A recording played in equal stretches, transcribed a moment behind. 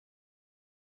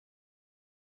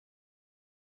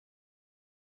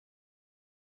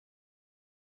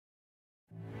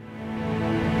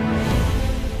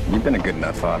ain't been a good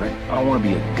enough father. I don't want to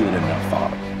be a good enough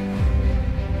father.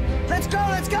 Let's go,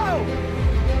 let's go!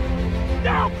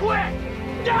 Don't quit!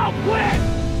 Don't quit!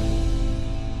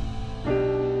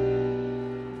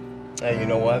 Hey, you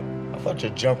know what? I thought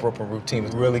your jump roping routine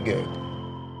was really good.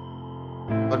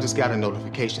 I just got a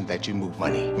notification that you moved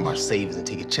money from our savings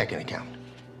into your checking account.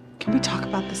 Can we talk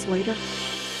about this later?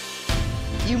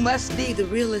 You must be the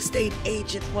real estate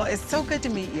agent. Well, it's so good to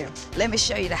meet you. Let me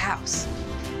show you the house.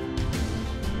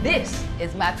 This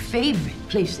is my favorite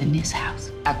place in this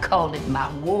house. I call it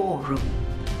my war room.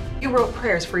 You wrote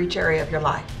prayers for each area of your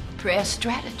life. Prayer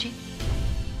strategy.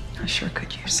 I sure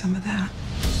could use some of that.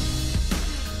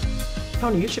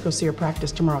 Tony, you should go see your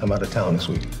practice tomorrow. I'm out of town this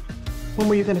week. When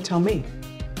were you going to tell me?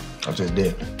 I just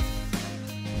did.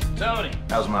 Tony,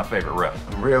 that was my favorite rep.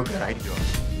 I'm real good. How you doing?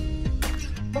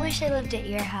 I wish I lived at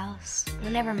your house.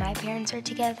 Whenever my parents are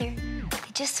together,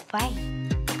 they just fight.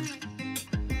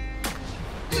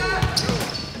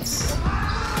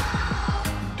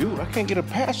 Dude, I can't get a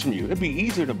pass from you. It'd be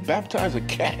easier to baptize a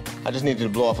cat. I just needed to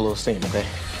blow off a little steam, okay?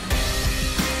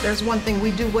 There's one thing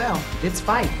we do well. It's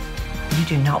fight. You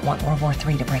do not want World War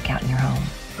III to break out in your home.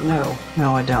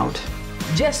 No, I don't.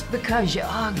 Just because you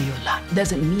argue a lot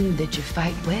doesn't mean that you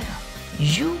fight well.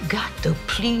 You got to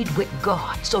plead with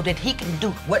God so that he can do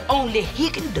what only he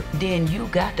can do. Then you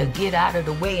got to get out of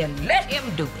the way and let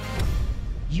him do it.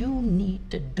 You need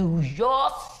to do your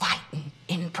fighting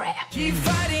in prayer. Keep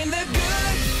fighting the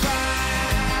good fight.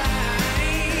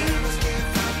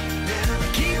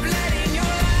 Keep letting your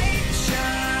light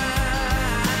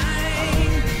shine.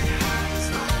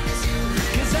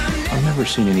 'Cause I've never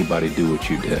seen anybody do what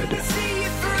you did.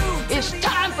 It's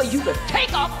time for you to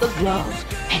take off the gloves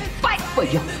and fight for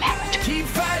your marriage. Keep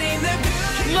fighting the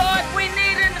good. Lord, we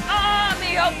need an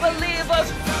army of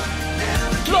believers.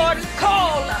 Lord,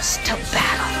 call us to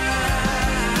battle.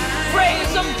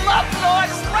 Raise them up, Lord,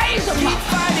 raise them up.